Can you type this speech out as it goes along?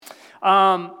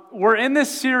We're in this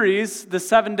series, The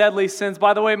Seven Deadly Sins.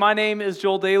 By the way, my name is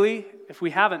Joel Daly, if we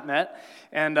haven't met,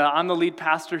 and I'm the lead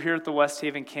pastor here at the West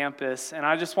Haven campus. And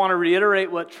I just want to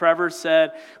reiterate what Trevor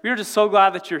said. We are just so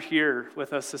glad that you're here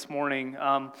with us this morning.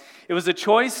 It was a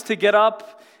choice to get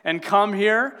up and come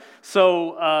here,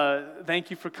 so thank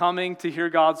you for coming to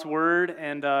hear God's word.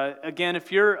 And again,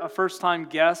 if you're a first-time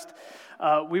guest,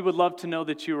 we would love to know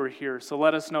that you were here. So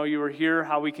let us know you were here,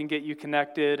 how we can get you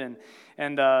connected.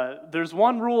 And there's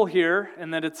one rule here,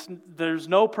 and that there's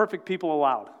no perfect people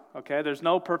allowed. Okay, there's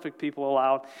no perfect people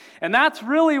allowed. And that's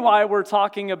really why we're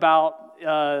talking about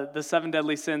the seven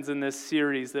deadly sins in this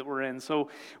series that we're in. So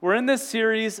we're in this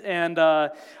series, and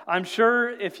I'm sure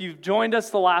if you've joined us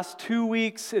the last 2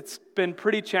 weeks, it's been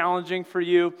pretty challenging for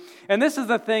you. And this is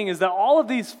the thing, is that all of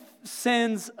these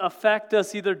sins affect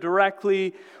us either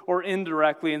directly or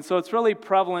indirectly. And so it's really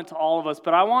prevalent to all of us.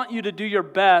 But I want you to do your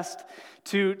best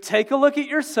to take a look at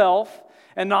yourself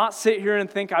and not sit here and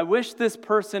think, I wish this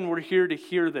person were here to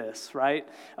hear this, right?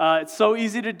 It's so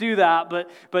easy to do that,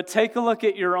 but take a look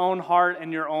at your own heart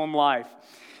and your own life.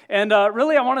 And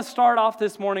really, I want to start off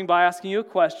this morning by asking you a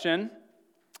question,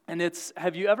 and it's,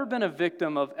 have you ever been a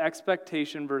victim of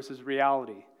expectation versus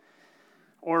reality?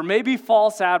 Or maybe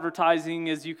false advertising,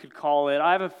 as you could call it.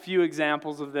 I have a few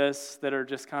examples of this that are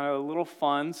just kind of a little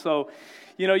fun. So,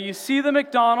 you see the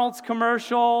McDonald's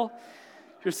commercial,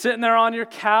 you're sitting there on your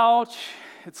couch,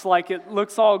 it's like it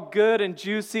looks all good and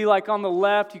juicy, like on the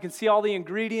left, you can see all the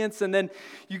ingredients, and then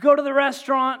you go to the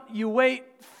restaurant, you wait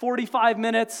 45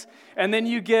 minutes, and then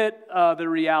you get the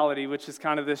reality, which is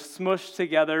kind of this smushed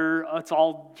together, it's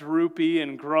all droopy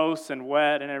and gross and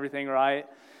wet and everything, right?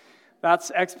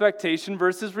 That's expectation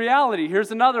versus reality.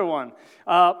 Here's another one.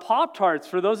 Pop-Tarts.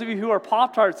 For those of you who are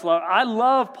Pop-Tarts lovers, I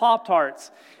love Pop-Tarts.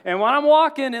 And when I'm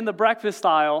walking in the breakfast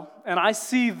aisle and I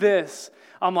see this,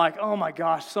 I'm like, oh my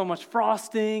gosh, so much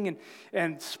frosting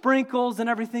and sprinkles and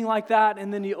everything like that.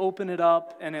 And then you open it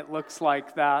up and it looks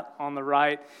like that on the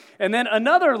right. And then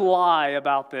another lie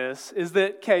about this is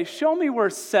that, okay, show me where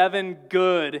 7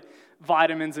 good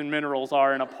vitamins and minerals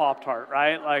are in a Pop-Tart,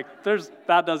 right? Like,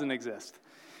 that doesn't exist.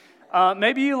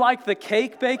 Maybe you like the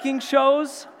cake baking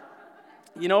shows,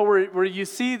 where you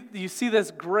see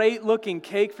this great looking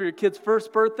cake for your kid's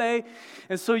first birthday,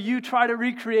 and so you try to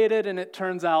recreate it, and it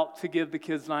turns out to give the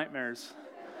kids nightmares.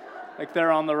 Like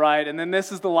they're on the right. And then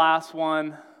this is the last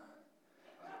one.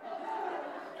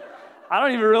 I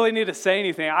don't even really need to say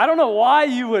anything. I don't know why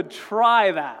you would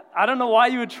try that. I don't know why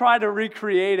you would try to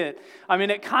recreate it. I mean,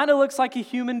 it kind of looks like a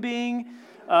human being,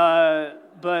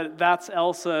 but that's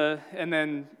Elsa, and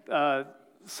then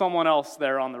someone else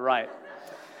there on the right.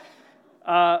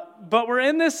 But we're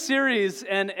in this series,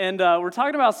 and we're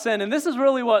talking about sin, and this is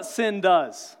really what sin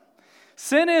does.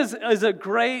 Sin is a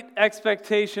great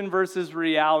expectation versus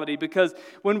reality, because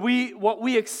what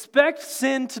we expect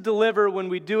sin to deliver when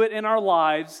we do it in our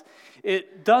lives,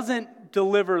 it doesn't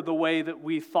deliver the way that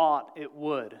we thought it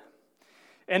would.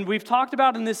 And we've talked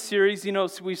about in this series, so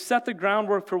we've set the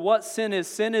groundwork for what sin is.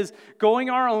 Sin is going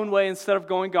our own way instead of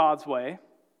going God's way.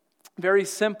 Very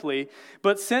simply,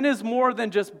 but sin is more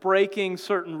than just breaking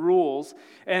certain rules,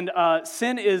 and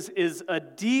sin is a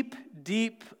deep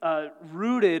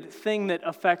rooted thing that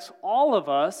affects all of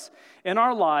us in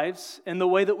our lives, in the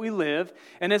way that we live,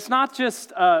 and it's not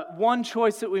just one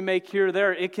choice that we make here or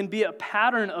there. It can be a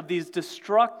pattern of these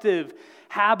destructive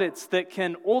habits that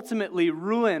can ultimately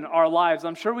ruin our lives.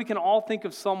 I'm sure we can all think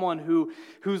of someone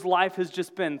whose life has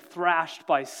just been thrashed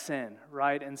by sin,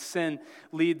 right? And sin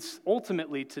leads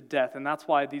ultimately to death, and that's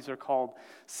why these are called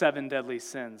seven deadly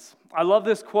sins. I love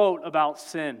this quote about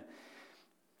sin.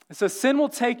 It says, sin will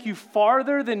take you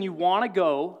farther than you want to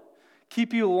go,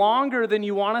 keep you longer than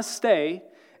you want to stay,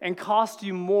 and cost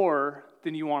you more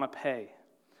than you want to pay.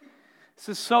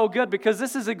 This is so good, because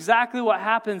this is exactly what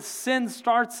happens. Sin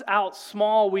starts out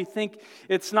small. We think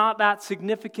it's not that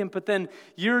significant, but then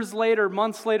years later,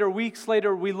 months later, weeks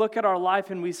later, we look at our life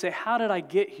and we say, how did I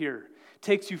get here? It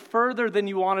takes you further than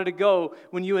you wanted to go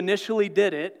when you initially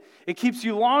did it. It keeps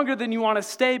you longer than you want to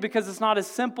stay, because it's not as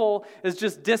simple as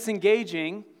just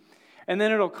disengaging, and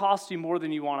then it'll cost you more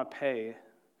than you want to pay.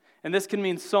 And this can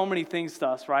mean so many things to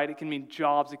us, right? It can mean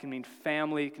jobs, it can mean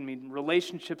family, it can mean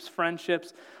relationships,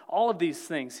 friendships, all of these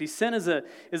things. See, sin is a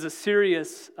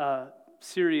serious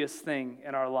thing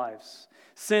in our lives.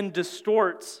 Sin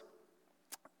distorts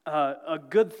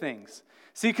good things.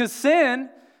 See, because sin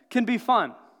can be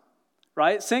fun,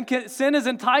 right? Sin is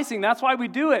enticing. That's why we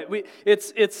do it.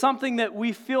 It's something that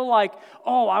we feel like,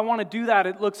 oh, I want to do that.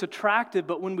 It looks attractive.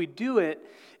 But when we do it,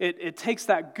 it takes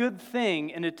that good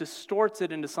thing and it distorts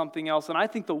it into something else. And I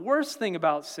think the worst thing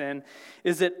about sin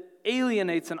is that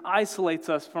alienates and isolates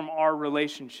us from our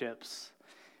relationships.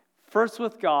 First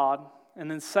with God, and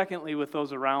then secondly with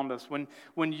those around us.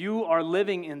 When you are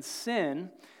living in sin,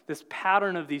 this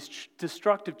pattern of these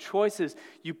destructive choices,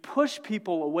 you push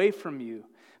people away from you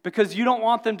because you don't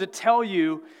want them to tell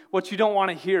you what you don't want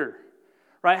to hear.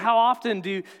 Right? How often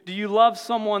do you love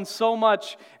someone so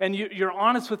much and you're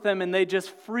honest with them and they just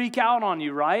freak out on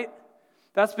you, right?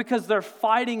 That's because they're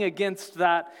fighting against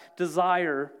that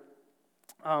desire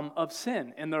of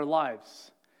sin in their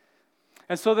lives.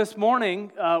 And so this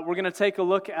morning, we're going to take a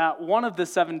look at one of the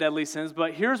 7 deadly sins,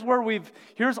 but here's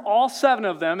all 7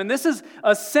 of them, and this is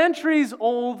a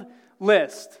centuries-old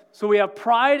list. So we have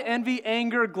pride, envy,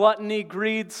 anger, gluttony,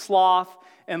 greed, sloth,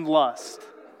 and lust.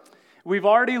 We've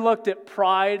already looked at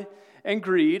pride and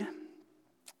greed.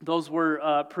 Those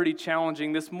were pretty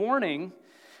challenging. This morning,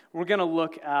 we're going to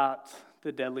look at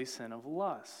the deadly sin of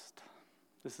lust.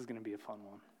 This is going to be a fun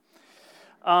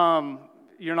one.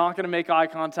 You're not going to make eye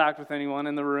contact with anyone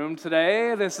in the room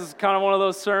today. This is kind of one of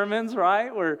those sermons,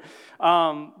 right?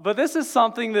 But this is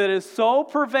something that is so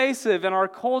pervasive in our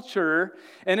culture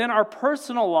and in our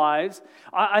personal lives.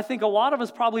 I think a lot of us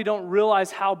probably don't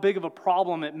realize how big of a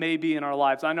problem it may be in our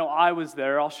lives. I know I was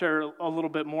there. I'll share a little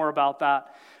bit more about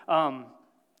that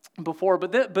before.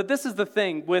 But this is the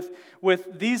thing.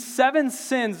 With these 7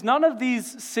 sins, none of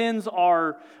these sins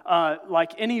are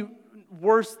like any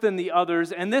worse than the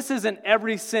others, and this isn't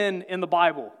every sin in the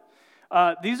Bible.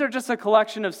 These are just a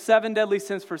collection of 7 deadly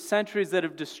sins for centuries that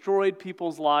have destroyed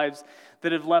people's lives,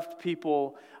 that have left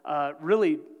people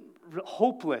really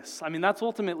hopeless. I mean, that's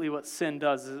ultimately what sin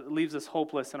does. It leaves us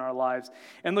hopeless in our lives.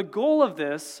 And the goal of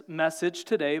this message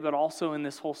today, but also in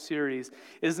this whole series,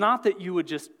 is not that you would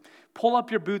just pull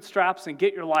up your bootstraps and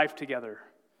get your life together.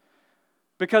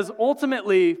 Because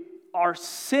ultimately, our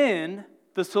sin,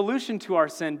 the solution to our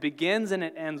sin, begins and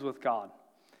it ends with God.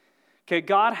 Okay,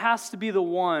 God has to be the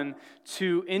one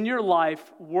to, in your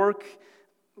life, work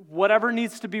whatever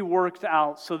needs to be worked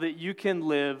out so that you can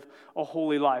live a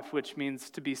holy life, which means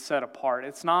to be set apart.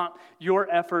 It's not your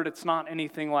effort, it's not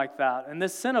anything like that. And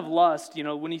this sin of lust,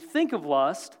 when you think of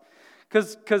lust,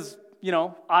 because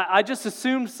I just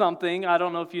assumed something. I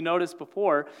don't know if you noticed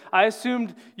before. I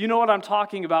assumed you know what I'm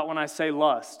talking about when I say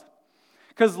lust.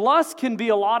 Because lust can be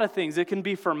a lot of things. It can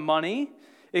be for money.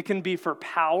 It can be for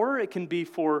power. It can be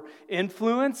for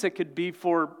influence. It could be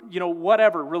for,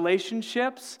 whatever,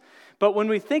 relationships. But when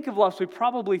we think of lust, we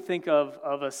probably think of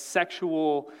a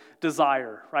sexual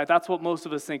desire, right? That's what most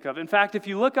of us think of. In fact, if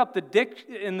you look up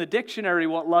in the dictionary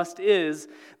what lust is,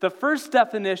 the first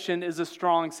definition is a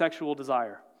strong sexual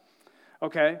desire,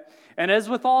 okay? And as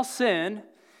with all sin,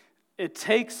 it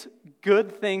takes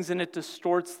good things and it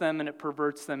distorts them and it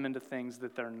perverts them into things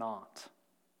that they're not.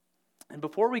 And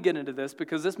before we get into this,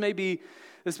 because this may be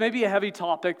a heavy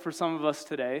topic for some of us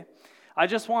today, I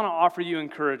just want to offer you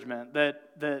encouragement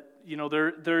that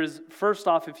there is, first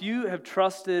off, if you have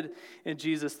trusted in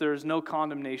Jesus, there is no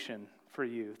condemnation for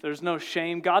you. There's no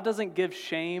shame. God doesn't give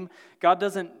shame. God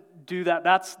doesn't do that.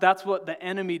 That's what the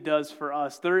enemy does for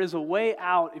us. There is a way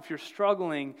out if you're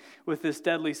struggling with this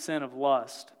deadly sin of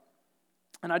lust.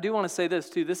 And I do want to say this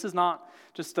too, this is not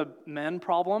just a men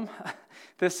problem,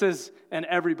 this is an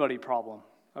everybody problem,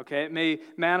 okay? It may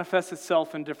manifest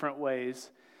itself in different ways,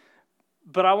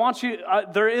 but I want you,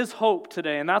 there is hope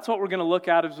today, and that's what we're going to look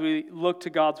at as we look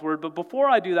to God's Word. But before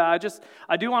I do that,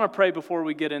 I do want to pray before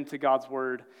we get into God's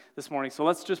Word this morning. So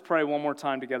let's just pray one more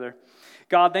time together.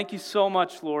 God, thank you so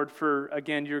much, Lord, for,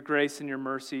 again, your grace and your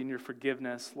mercy and your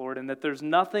forgiveness, Lord, and that there's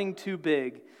nothing too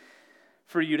big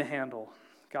for you to handle.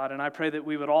 God, and I pray that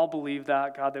we would all believe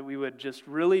that, God, that we would just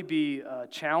really be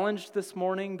challenged this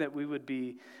morning, that we would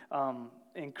be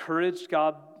encouraged,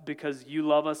 God, because you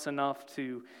love us enough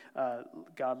to,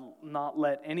 God, not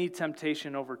let any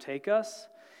temptation overtake us,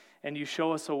 and you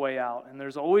show us a way out. And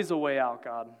there's always a way out,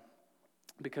 God,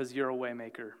 because you're a way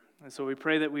maker. And so we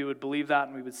pray that we would believe that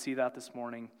and we would see that this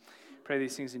morning. Pray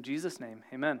these things in Jesus' name.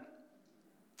 Amen.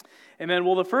 Amen.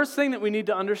 Well, the first thing that we need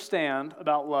to understand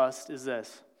about lust is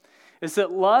this. Is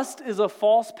that lust is a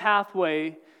false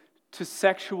pathway to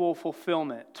sexual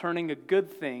fulfillment, turning a good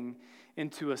thing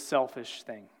into a selfish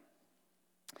thing.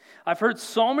 I've heard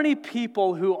so many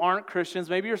people who aren't Christians,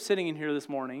 maybe you're sitting in here this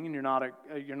morning and you're not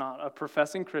a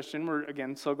professing Christian, we're,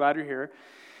 again, so glad you're here,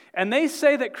 and they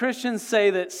say that Christians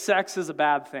say that sex is a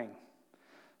bad thing.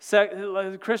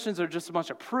 Christians are just a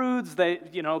bunch of prudes. They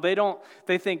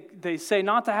say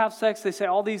not to have sex. They say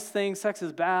all these things, sex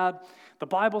is bad. The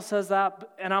Bible says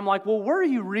that, and I'm like, well, where are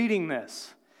you reading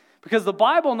this? Because the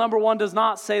Bible, number one, does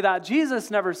not say that. Jesus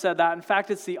never said that. In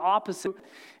fact, it's the opposite.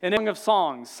 In Song of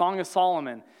Songs, Song of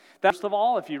Solomon, First of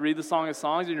all, if you read the Song of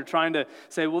Songs and you're trying to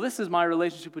say, well, this is my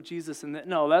relationship with Jesus, and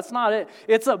no, that's not it.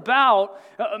 It's about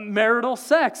marital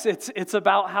sex. It's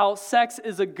about how sex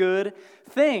is a good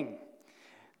thing.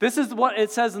 This is what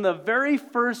it says in the very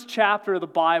first chapter of the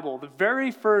Bible, the very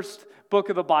first book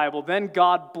of the Bible. Then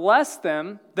God blessed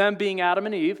them being Adam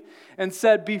and Eve, and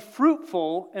said, be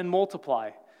fruitful and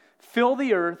multiply. Fill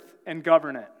the earth and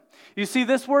govern it. You see,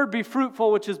 this word, be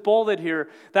fruitful, which is bolded here,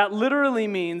 that literally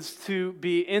means to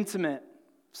be intimate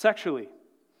sexually.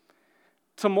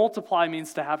 To multiply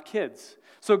means to have kids.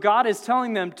 So God is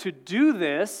telling them to do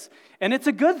this, and it's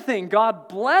a good thing. God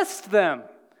blessed them.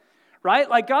 Right?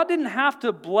 Like God didn't have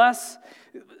to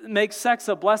make sex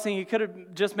a blessing. He could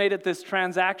have just made it this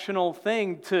transactional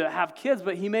thing to have kids,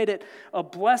 but he made it a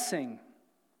blessing.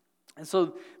 And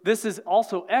so this is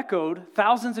also echoed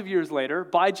thousands of years later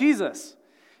by Jesus.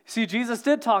 See, Jesus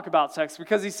did talk about sex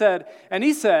because he said,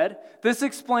 this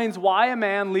explains why a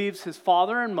man leaves his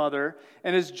father and mother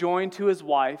and is joined to his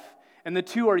wife, and the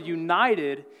two are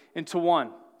united into one.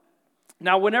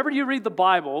 Now, whenever you read the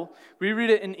Bible, we read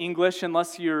it in English,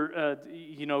 unless you're,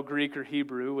 Greek or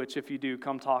Hebrew, which if you do,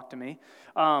 come talk to me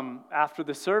after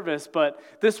the service. But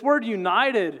this word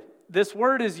united, this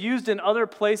word is used in other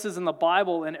places in the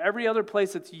Bible, and every other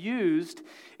place it's used,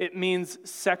 it means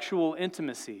sexual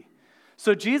intimacy.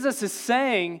 So Jesus is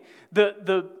saying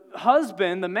the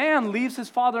husband, the man, leaves his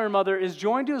father and mother, is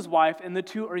joined to his wife, and the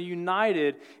two are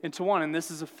united into one. And this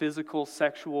is a physical,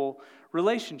 sexual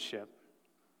relationship.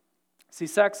 See,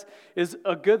 sex is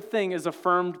a good thing, is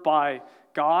affirmed by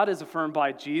God, is affirmed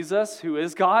by Jesus, who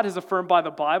is God, is affirmed by the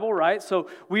Bible, right? So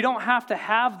we don't have to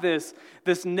have this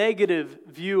negative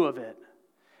view of it.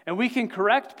 And we can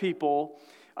correct people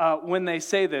when they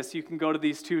say this. You can go to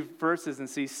these two verses and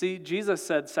see, Jesus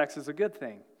said sex is a good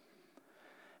thing.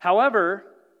 However,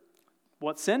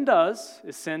 what sin does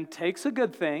is sin takes a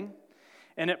good thing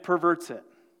and it perverts it.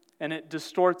 And it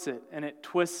distorts it, and it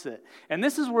twists it. And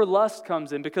this is where lust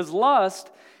comes in, because lust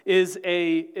is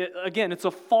it's a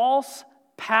false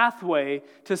pathway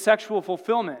to sexual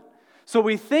fulfillment. So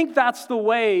we think that's the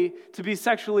way to be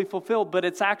sexually fulfilled, but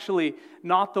it's actually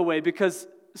not the way, because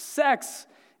sex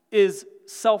is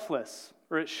selfless,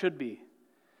 or it should be.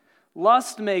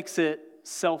 Lust makes it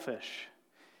selfish.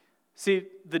 See,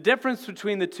 the difference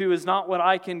between the two is not what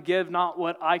I can give, not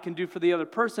what I can do for the other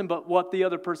person, but what the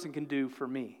other person can do for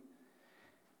me.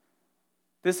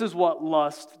 This is what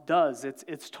lust does.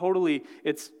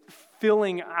 It's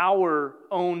filling our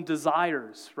own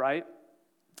desires, right?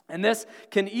 And this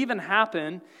can even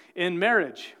happen in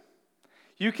marriage.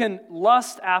 You can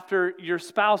lust after your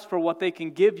spouse for what they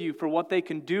can give you, for what they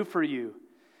can do for you,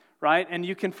 right? And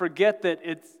you can forget that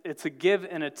it's a give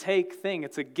and a take thing.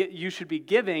 You should be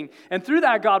giving, and through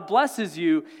that God blesses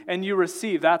you and you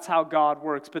receive. That's how God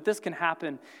works. But this can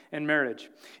happen in marriage.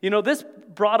 This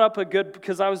brought up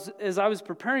because as I was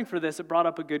preparing for this, it brought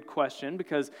up a good question,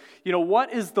 because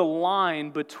what is the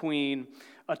line between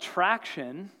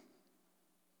attraction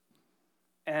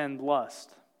and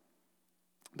lust?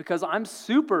 Because I'm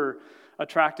super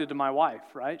attracted to my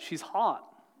wife, right? She's hot.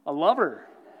 I love her.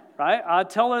 Right? I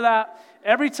tell her that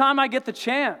every time I get the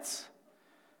chance.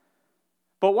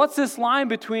 But what's this line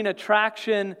between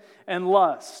attraction and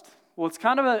lust? Well, it's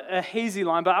kind of a hazy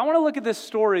line, but I want to look at this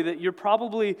story that you're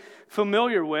probably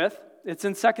familiar with. It's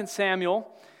in 2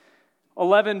 Samuel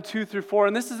 11, 2-4,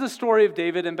 and this is the story of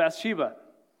David and Bathsheba.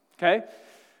 Okay?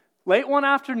 Late one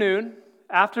afternoon,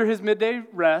 after his midday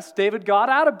rest, David got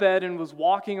out of bed and was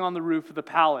walking on the roof of the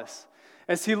palace.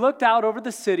 As he looked out over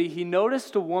the city, he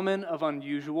noticed a woman of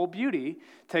unusual beauty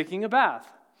taking a bath.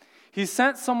 He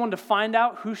sent someone to find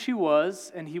out who she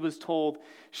was, and he was told,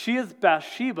 "She is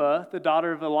Bathsheba, the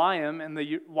daughter of Eliam and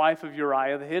the wife of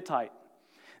Uriah the Hittite."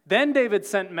 Then David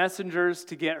sent messengers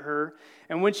to get her,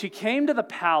 and when she came to the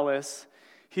palace,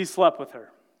 he slept with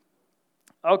her.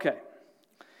 Okay.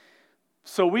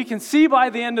 So we can see by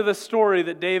the end of the story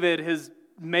that David has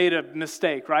made a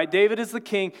mistake, right? David is the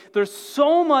king. There's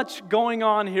so much going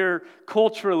on here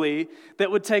culturally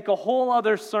that would take a whole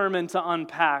other sermon to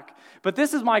unpack. But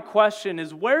this is my question,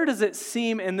 is where does it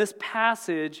seem in this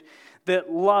passage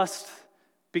that lust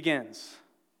begins,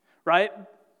 right?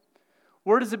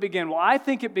 Where does it begin? Well, I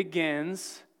think it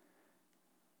begins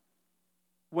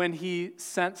when he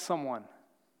sent someone.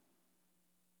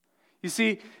 You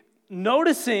see,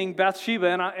 noticing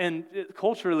Bathsheba, and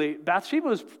culturally, Bathsheba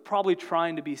was probably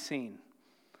trying to be seen.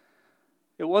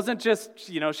 It wasn't just,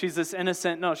 she's this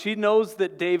innocent. No, she knows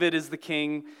that David is the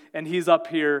king, and he's up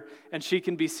here, and she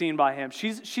can be seen by him.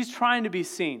 She's trying to be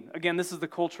seen. Again, this is the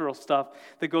cultural stuff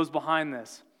that goes behind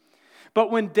this.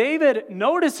 But when David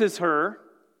notices her,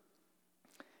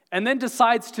 and then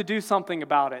decides to do something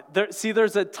about it.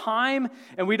 There's a time,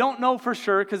 and we don't know for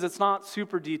sure because it's not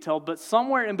super detailed, but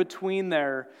somewhere in between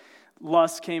there,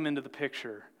 lust came into the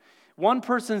picture. One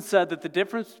person said that the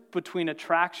difference between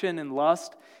attraction and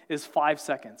lust is 5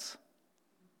 seconds.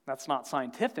 That's not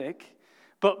scientific,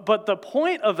 but the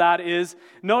point of that is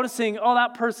noticing, oh,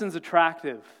 that person's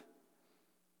attractive,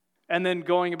 and then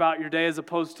going about your day, as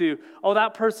opposed to, oh,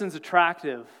 that person's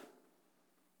attractive.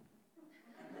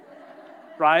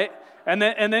 Right? And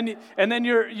then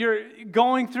you're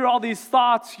going through all these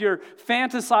thoughts, you're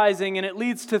fantasizing, and it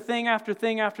leads to thing after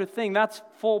thing after thing. That's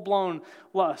full-blown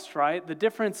lust, right? The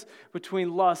difference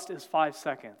between lust is 5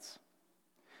 seconds.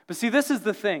 But see, this is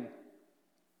the thing,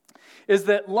 is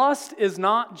that lust is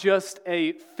not just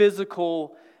a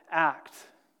physical act.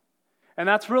 And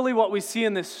that's really what we see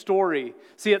in this story.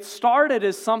 See, it started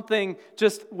as something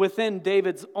just within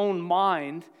David's own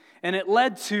mind, and it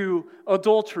led to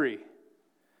adultery.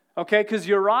 Okay, because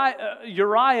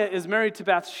Uriah is married to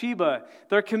Bathsheba.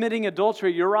 They're committing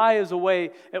adultery. Uriah is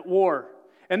away at war.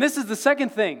 And this is the second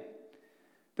thing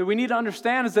that we need to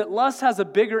understand, is that lust has a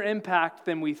bigger impact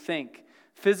than we think.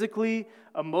 Physically,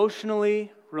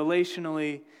 emotionally,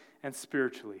 relationally, and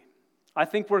spiritually. I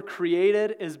think we're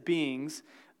created as beings.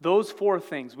 Those 4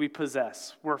 things we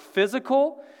possess. We're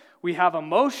physical, we have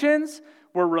emotions,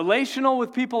 we're relational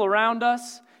with people around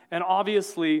us, and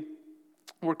obviously,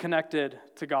 we're connected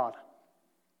to God.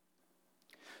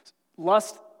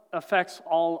 Lust affects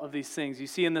all of these things. You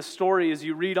see in this story, as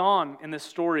you read on in this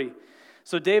story,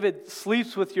 so David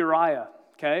sleeps with Uriah,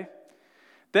 okay?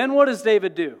 Then what does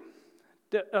David do?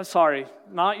 Sorry,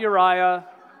 not Uriah,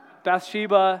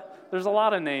 Bathsheba. There's a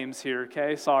lot of names here,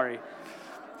 okay? Sorry.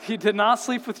 He did not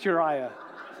sleep with Uriah.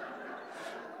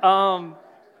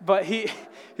 But he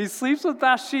sleeps with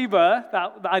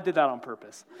Bathsheba. I did that on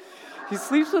purpose. He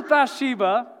sleeps with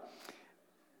Bathsheba,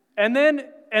 and then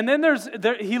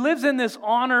he lives in this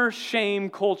honor-shame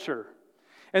culture.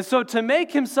 And so to make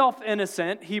himself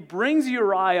innocent, he brings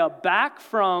Uriah back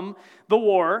from the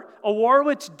war, a war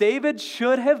which David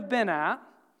should have been at.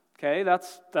 Okay,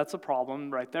 that's a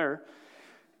problem right there.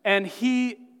 And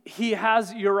he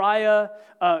has Uriah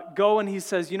go, and he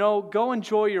says, go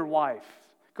enjoy your wife.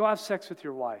 Go have sex with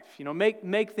your wife.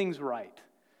 Make things right.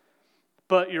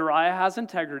 But Uriah has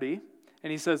integrity. And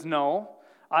he says, no,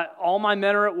 all my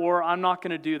men are at war. I'm not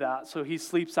going to do that. So he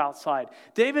sleeps outside.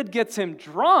 David gets him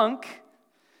drunk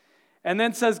and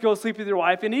then says, go sleep with your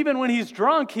wife. And even when he's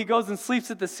drunk, he goes and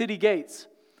sleeps at the city gates.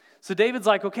 So David's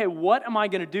like, okay, what am I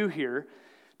going to do here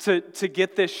to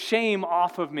get this shame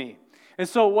off of me? And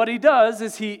so what he does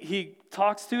is he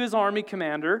talks to his army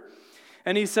commander,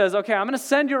 and he says, okay, I'm going to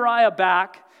send Uriah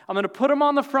back. I'm going to put him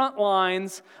on the front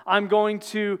lines. I'm going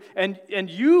to, and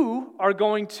you are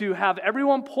going to have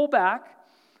everyone pull back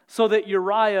so that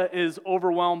Uriah is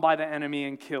overwhelmed by the enemy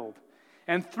and killed.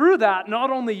 And through that, not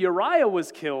only Uriah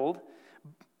was killed,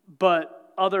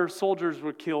 but other soldiers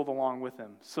were killed along with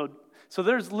him. So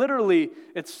there's literally,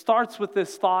 it starts with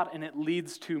this thought and it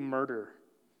leads to murder,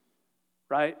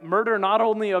 right? Murder not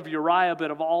only of Uriah,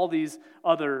 but of all these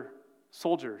other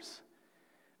soldiers.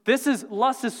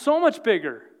 Lust is so much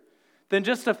bigger than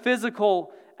just a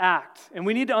physical act. And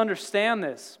we need to understand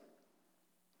this.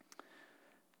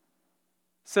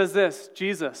 It says this,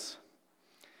 Jesus,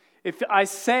 but I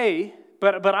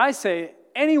say,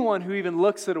 anyone who even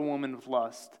looks at a woman with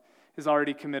lust has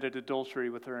already committed adultery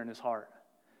with her in his heart.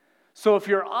 So if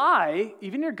your eye,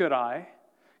 even your good eye,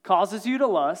 causes you to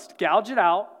lust, gouge it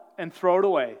out and throw it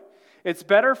away. It's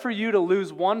better for you to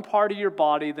lose one part of your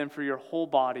body than for your whole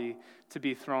body to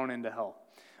be thrown into hell.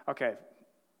 Okay,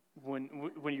 when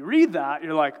you read that,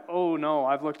 you're like, oh no,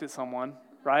 I've looked at someone,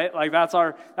 right? Like that's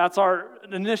our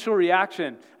initial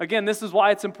reaction. Again, this is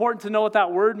why it's important to know what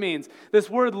that word means. This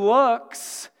word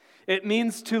looks, it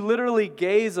means to literally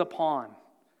gaze upon.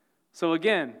 So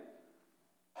again,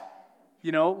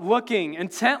 looking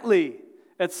intently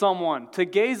at someone, to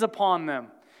gaze upon them.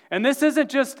 And this isn't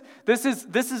just, this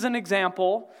is an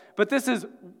example, but this is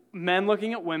men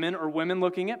looking at women or women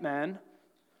looking at men.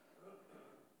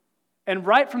 And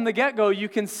right from the get-go, you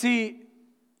can see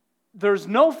there's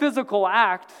no physical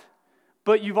act,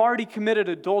 but you've already committed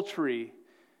adultery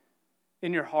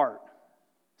in your heart.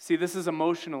 See, this is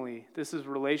emotionally, this is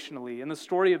relationally. In the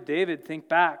story of David, think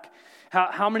back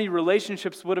how many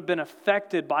relationships would have been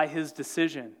affected by his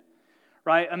decision,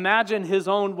 right? Imagine his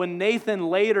own, when Nathan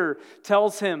later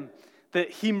tells him that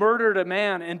he murdered a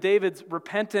man and David's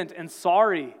repentant and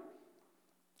sorry,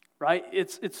 right?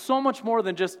 It's so much more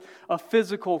than just a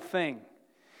physical thing.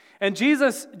 And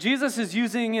Jesus is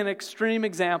using an extreme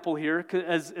example here,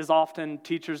 as often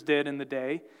teachers did in the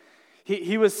day.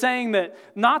 He was saying that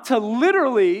not to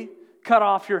literally cut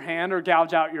off your hand or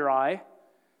gouge out your eye,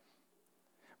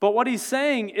 but what he's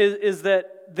saying is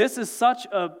that this is such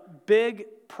a big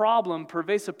problem,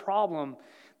 pervasive problem,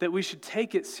 that we should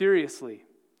take it seriously.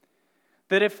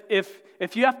 That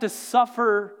if you have to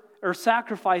suffer or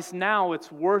sacrifice now,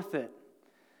 it's worth it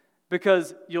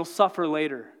because you'll suffer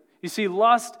later. You see,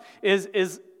 lust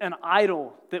is an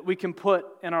idol that we can put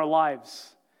in our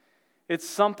lives. It's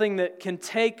something that can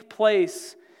take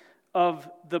place of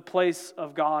the place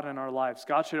of God in our lives.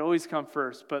 God should always come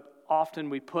first, but often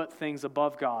we put things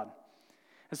above God.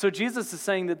 And so Jesus is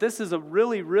saying that this is a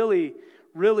really, really,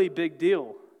 really big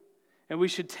deal, and we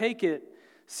should take it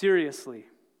seriously.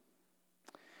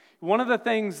 One of the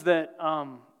things that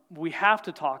we have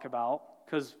to talk about,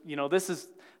 because, this is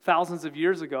thousands of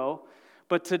years ago,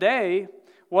 but today,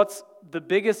 what's the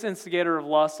biggest instigator of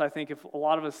lust, I think, if a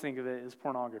lot of us think of it, is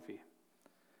pornography.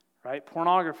 Right?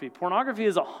 Pornography. Pornography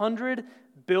is $100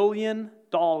 billion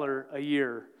a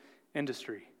year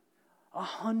industry.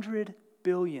 $100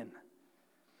 billion.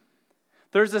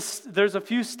 There's a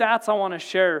few stats I want to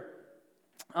share.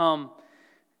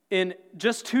 In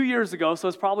just 2 years ago, so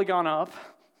it's probably gone up,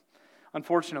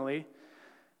 unfortunately,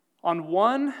 on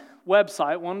one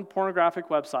website, one pornographic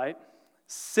website,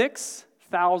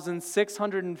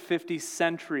 6,650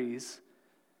 centuries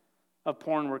of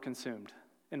porn were consumed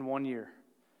in 1 year.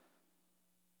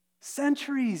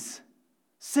 Centuries.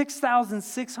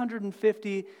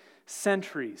 6,650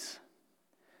 centuries.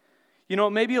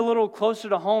 Maybe a little closer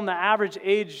to home, the average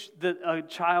age that a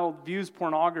child views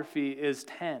pornography is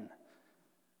 10.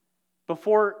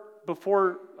 Before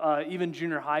even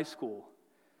junior high school.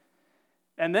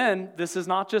 And then, this is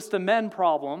not just a men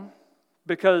problem,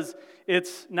 because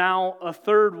it's now a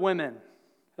third women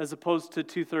as opposed to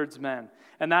 2/3 men.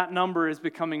 And that number is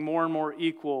becoming more and more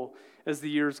equal as the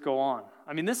years go on.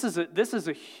 I mean, this is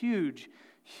a huge,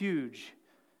 huge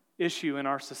issue in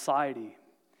our society.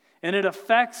 And it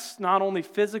affects not only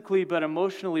physically, but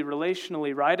emotionally,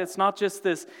 relationally, right? It's not just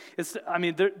this.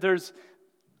 There's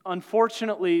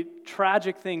unfortunately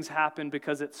tragic things happen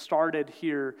because it started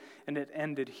here and it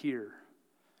ended here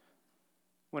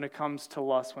when it comes to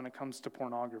lust, when it comes to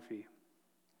pornography.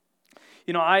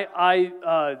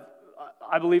 I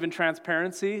believe in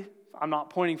transparency. I'm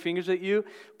not pointing fingers at you.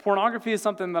 Pornography is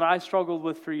something that I struggled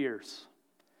with for years.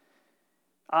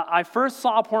 I first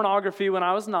saw pornography when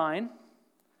I was 9.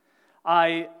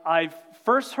 I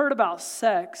first heard about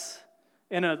sex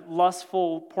in a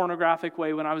lustful, pornographic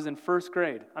way when I was in first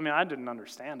grade. I mean, I didn't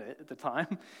understand it at the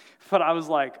time, but I was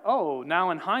like, oh,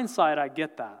 now in hindsight, I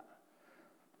get that.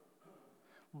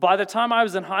 By the time I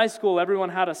was in high school, everyone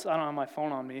had I don't have my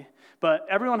phone on me, but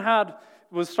everyone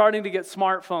was starting to get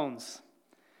smartphones.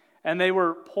 And they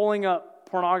were pulling up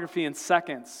pornography in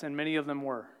seconds, and many of them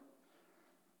were.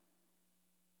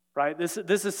 Right? This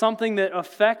is something that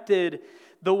affected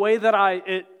the way that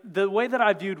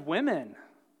I viewed women,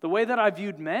 the way that I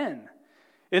viewed men.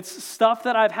 It's stuff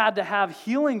that I've had to have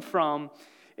healing from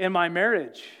in my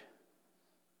marriage.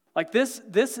 Like this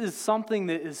is something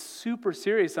that is super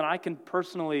serious, and I can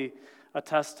personally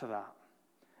attest to that.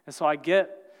 And so I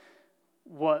get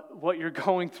what you're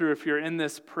going through if you're in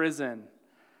this prison.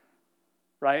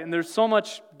 Right? And there's so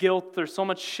much guilt, there's so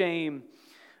much shame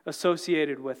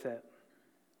associated with it.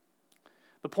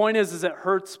 The point is it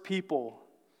hurts people.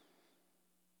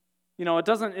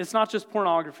 It's not just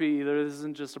pornography either. This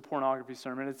isn't just a pornography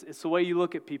sermon. It's the way you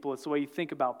look at people. It's the way you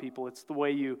think about people. It's the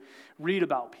way you read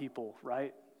about people,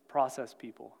 right? Process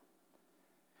people.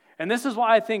 And this is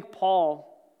why I think Paul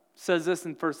says this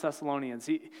in 1 Thessalonians.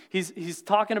 He's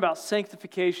talking about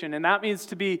sanctification, and that means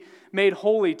to be made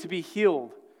holy, to be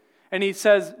healed. And he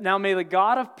says, now may the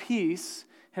God of peace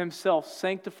himself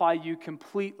sanctify you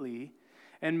completely,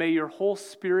 and may your whole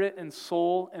spirit and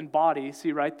soul and body,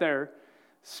 see right there,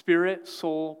 spirit,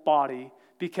 soul, body,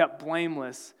 be kept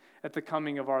blameless at the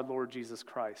coming of our Lord Jesus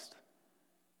Christ.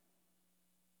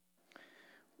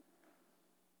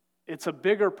 It's a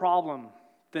bigger problem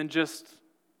than just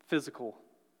physical.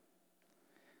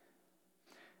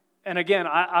 And again,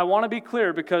 I want to be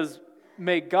clear, because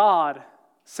may God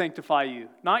sanctify you,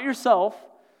 not yourself.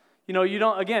 You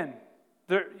don't, again,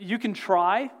 you can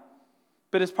try,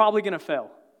 but it's probably going to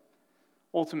fail,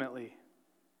 ultimately.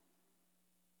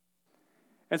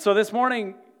 And so this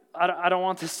morning, I don't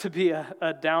want this to be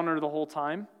a downer the whole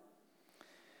time,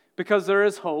 because there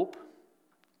is hope.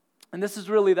 And this is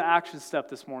really the action step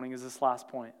this morning, is this last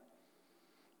point.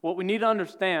 What we need to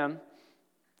understand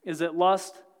is that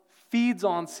lust feeds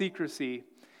on secrecy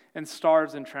and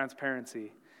starves in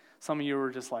transparency. Some of you were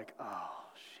just like, oh,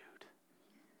 shoot.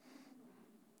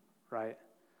 Right?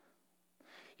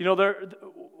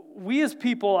 We as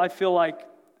people, I feel like,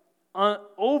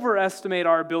 overestimate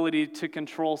our ability to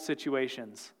control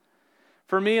situations.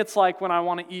 For me, it's like when I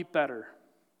want to eat better.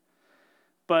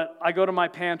 But I go to my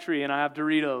pantry and I have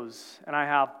Doritos and I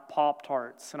have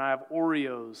Pop-Tarts and I have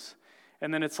Oreos.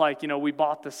 And then it's like, we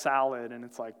bought the salad and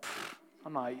it's like,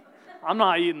 I'm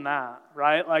not eating that,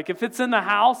 right? Like if it's in the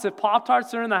house, if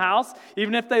Pop-Tarts are in the house,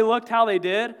 even if they looked how they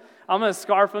did, I'm going to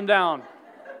scarf them down.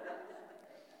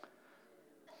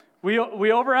 We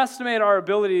overestimate our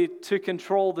ability to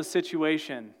control the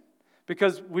situation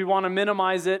because we want to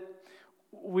minimize it.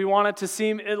 We want it to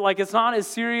seem like it's not as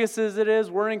serious as it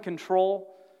is. We're in control.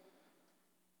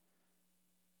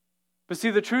 But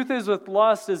see, the truth is with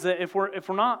lust is that if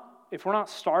we're not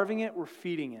starving it, we're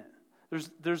feeding it.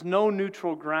 There's no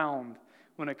neutral ground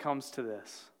when it comes to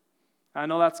this. I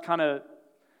know that's kind of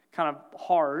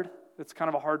hard. It's kind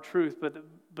of a hard truth,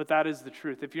 but that is the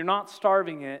truth. If you're not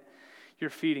starving it, you're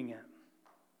feeding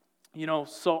it.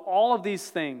 So all of these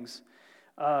things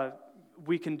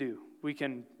we can do. We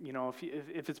can,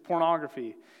 if it's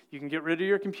pornography, you can get rid of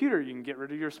your computer, you can get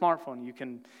rid of your smartphone, you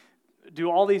can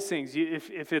do all these things.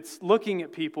 If it's looking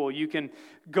at people, you can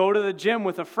go to the gym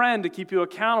with a friend to keep you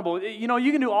accountable.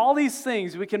 You can do all these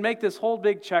things. We can make this whole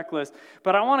big checklist,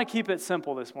 but I want to keep it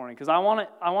simple this morning because I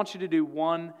want you to do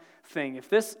one thing. If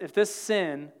this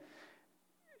sin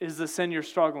is the sin you're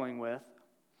struggling with,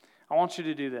 I want you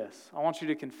to do this. I want you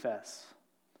to confess.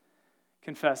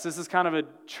 Confess. This is kind of a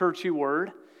churchy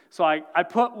word. So I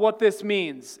put what this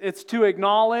means. It's to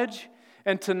acknowledge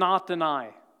and to not deny.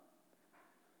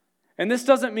 And this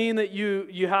doesn't mean that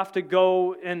you have to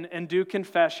go and do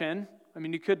confession. I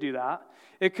mean, you could do that.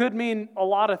 It could mean a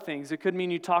lot of things. It could mean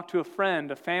you talk to a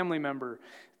friend, a family member,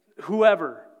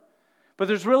 whoever. But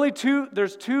there's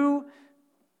two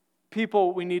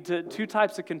people two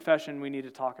types of confession we need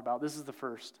to talk about. This is the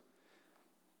first.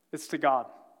 It's to God.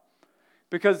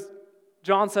 Because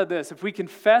John said this, if we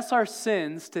confess our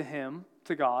sins to Him,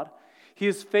 to God, He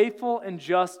is faithful and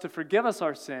just to forgive us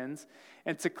our sins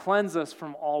and to cleanse us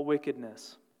from all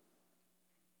wickedness.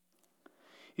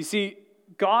 You see,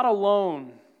 God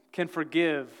alone can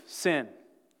forgive sin.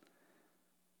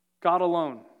 God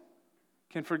alone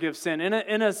can forgive sin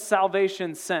in a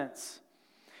salvation sense.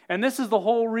 And this is the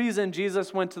whole reason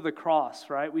Jesus went to the cross,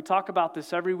 right? We talk about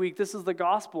this every week. This is the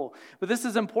gospel. But this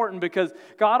is important because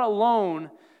God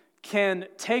alone can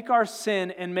take our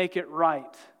sin and make it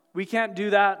right. We can't do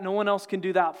that. No one else can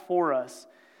do that for us.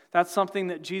 That's something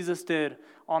that Jesus did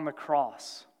on the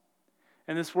cross.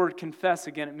 And this word confess,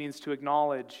 again, it means to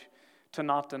acknowledge, to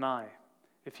not deny.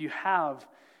 If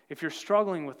you're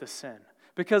struggling with a sin,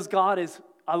 because God is,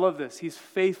 I love this, He's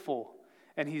faithful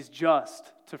and He's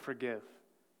just to forgive.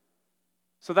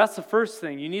 So that's the first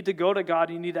thing. You need to go to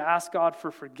God. You need to ask God for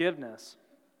forgiveness.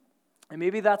 And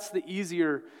maybe that's the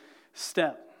easier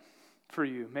step for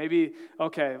you. Maybe,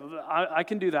 okay, I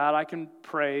can do that. I can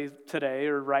pray today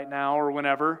or right now or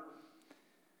whenever.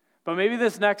 But maybe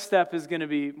this next step is going to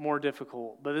be more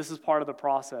difficult. But this is part of the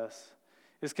process,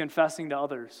 is confessing to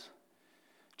others.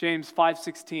 James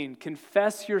 5:16,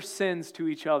 confess your sins to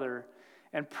each other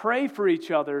and pray for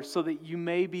each other so that you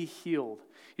may be healed.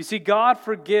 You see, God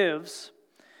forgives,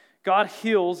 God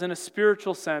heals in a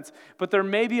spiritual sense, but there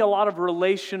may be a lot of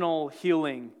relational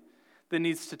healing that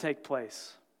needs to take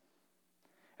place.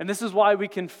 And this is why we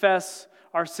confess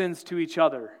our sins to each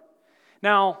other.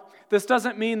 Now, this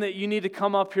doesn't mean that you need to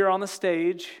come up here on the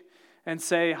stage and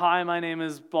say, hi, my name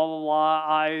is blah, blah,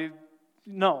 blah.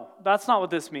 No, that's not what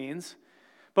this means.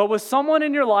 But with someone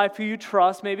in your life who you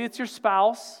trust, maybe it's your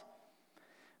spouse,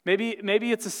 maybe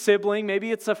it's a sibling,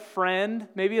 maybe it's a friend,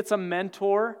 maybe it's a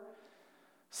mentor.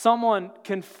 Someone,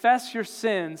 confess your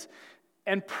sins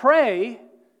and pray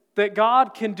that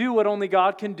God can do what only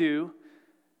God can do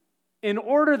in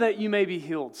order that you may be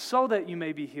healed, so that you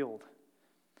may be healed.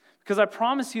 Because I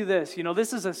promise you this,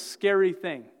 this is a scary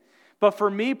thing. But for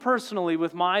me personally,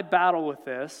 with my battle with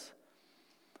this,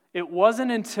 it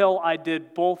wasn't until I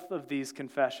did both of these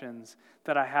confessions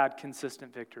that I had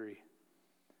consistent victory.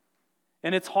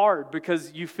 And it's hard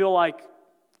because you feel like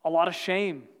a lot of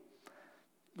shame,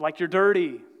 like you're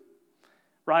dirty,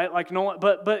 right? Like no one,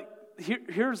 but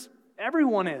here's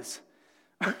everyone is.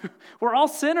 We're all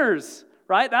sinners,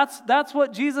 right? That's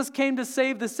what Jesus came to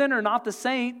save, the sinner, not the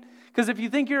saint. Because if you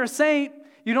think you're a saint,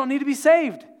 you don't need to be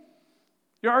saved.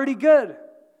 You're already good.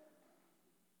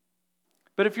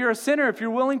 But if you're a sinner, if you're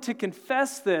willing to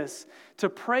confess this, to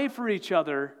pray for each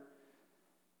other,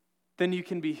 then you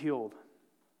can be healed.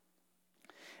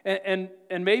 And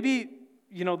maybe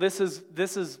this is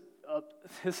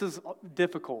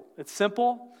difficult. It's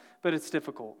simple, but it's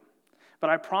difficult. But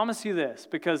I promise you this,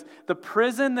 because the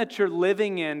prison that you're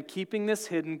living in, keeping this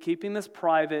hidden, keeping this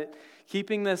private,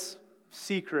 keeping this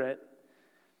secret,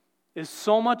 is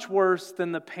so much worse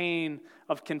than the pain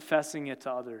of confessing it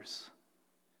to others.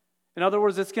 In other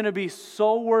words, it's going to be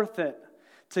so worth it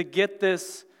to get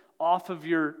this off of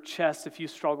your chest if you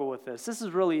struggle with this. This is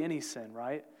really any sin,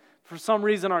 right? For some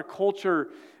reason, our culture,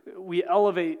 we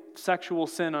elevate sexual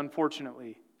sin,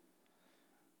 unfortunately.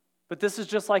 But this is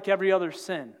just like every other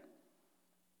sin.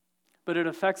 But it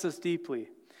affects us deeply.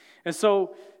 And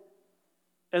so,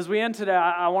 as we end today,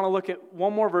 I want to look at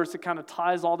one more verse that kind of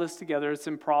ties all this together. It's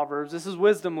in Proverbs. This is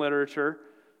wisdom literature.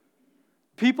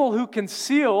 People who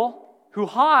conceal, who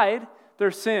hide their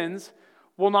sins,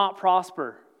 will not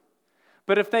prosper.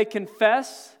 But if they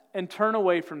confess and turn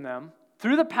away from them,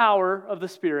 through the power of the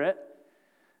Spirit,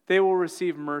 they will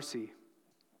receive mercy.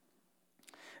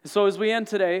 And so as we end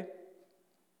today,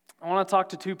 I want to talk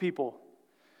to two people.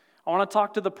 I want to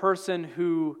talk to the person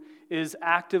who is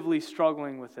actively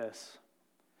struggling with this,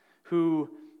 who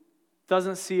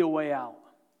doesn't see a way out.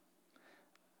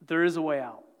 There is a way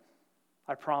out,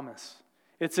 I promise.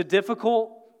 It's a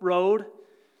difficult road.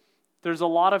 There's a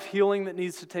lot of healing that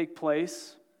needs to take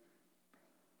place,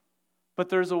 but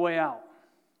there's a way out.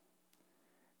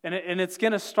 And it's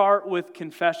going to start with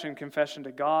confession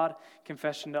to God,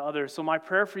 confession to others. So my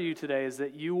prayer for you today is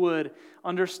that you would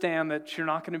understand that you're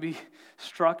not going to be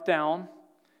struck down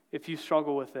if you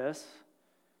struggle with this.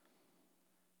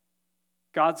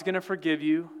 God's going to forgive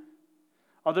you.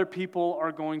 Other people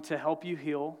are going to help you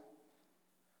heal.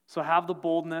 So have the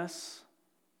boldness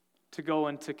to go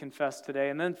and to confess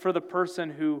today. And then for the person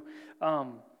who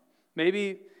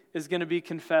maybe is going to be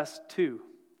confessed to,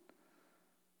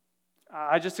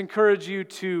 I just encourage you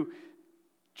to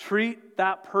treat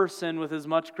that person with as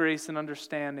much grace and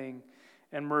understanding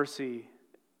and mercy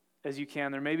as you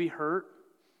can. There may be hurt.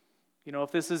 You know,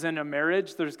 if this is in a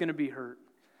marriage, there's going to be hurt.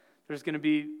 There's going to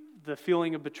be the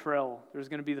feeling of betrayal. There's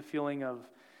going to be the feeling of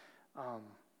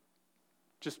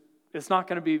it's not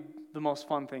going to be the most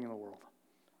fun thing in the world.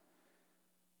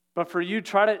 But for you,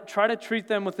 try to treat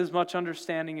them with as much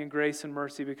understanding and grace and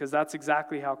mercy, because that's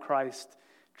exactly how Christ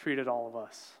treated all of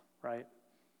us. Right?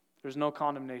 There's no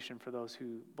condemnation for those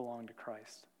who belong to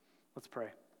Christ. Let's pray.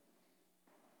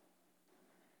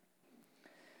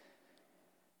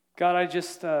 God, I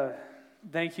just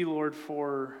thank you, Lord,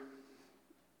 for,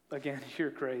 again,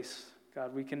 your grace.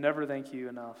 God, we can never thank you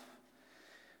enough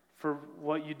for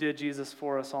what you did, Jesus,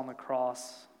 for us on the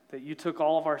cross, that you took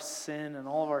all of our sin and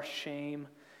all of our shame,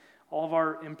 all of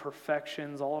our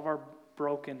imperfections, all of our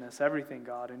brokenness, everything,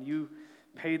 God, and you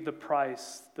paid the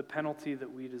price, the penalty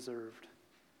that we deserved.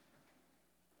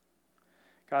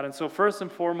 God, and so first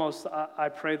and foremost, I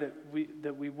pray that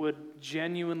we would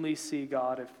genuinely see,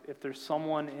 God, if there's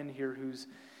someone in here who's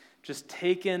just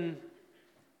taken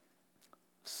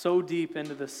so deep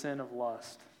into the sin of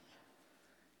lust,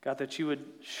 God, that you would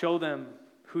show them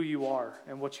who you are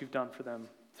and what you've done for them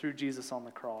through Jesus on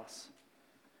the cross.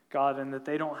 God, and that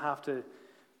they don't have to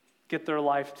get their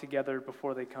life together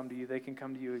before they come to you. They can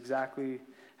come to you exactly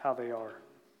how they are.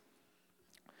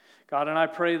 God, and I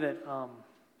pray that,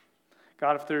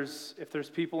 God, if there's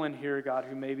people in here, God,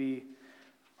 who maybe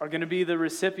are going to be the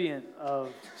recipient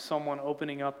of someone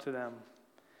opening up to them,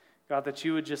 God, that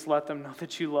you would just let them know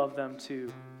that you love them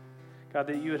too. God,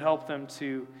 that you would help them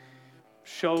to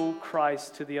show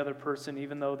Christ to the other person,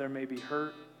 even though there may be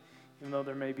hurt, even though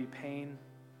there may be pain,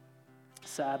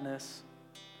 sadness.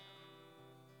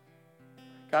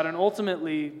 God, and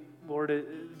ultimately, Lord,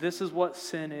 this is what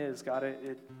sin is, God.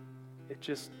 It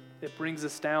brings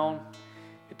us down.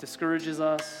 It discourages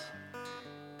us.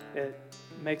 It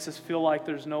makes us feel like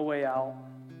there's no way out.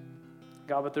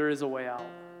 God, but there is a way out.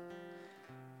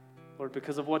 Lord,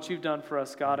 because of what you've done for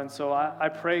us, God. And so I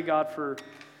pray, God, for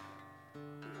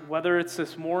whether it's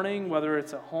this morning, whether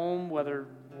it's at home, whether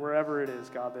wherever it is,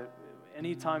 God, that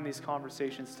anytime these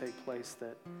conversations take place,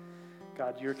 that,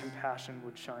 God, your compassion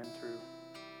would shine through.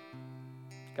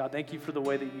 God, thank you for the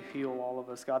way that you heal all of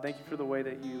us. God, thank you for the way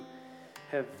that you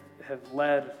have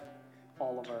led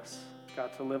all of us,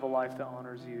 God, to live a life that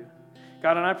honors you.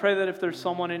 God, and I pray that if there's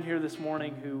someone in here this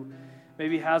morning who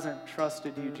maybe hasn't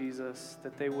trusted you, Jesus,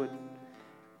 that they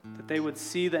would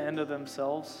see the end of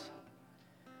themselves.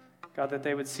 God, that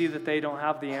they would see that they don't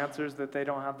have the answers, that they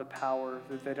don't have the power,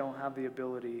 that they don't have the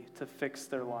ability to fix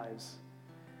their lives,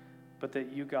 but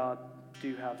that you, God,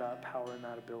 do have that power and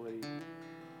that ability.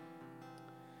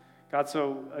 God,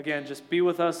 so again, just be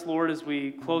with us, Lord, as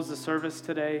we close the service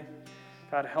today.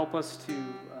 God, help us to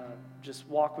just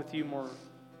walk with you more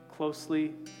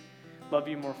closely, love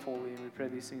you more fully, and we pray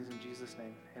these things in Jesus'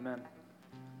 name. Amen.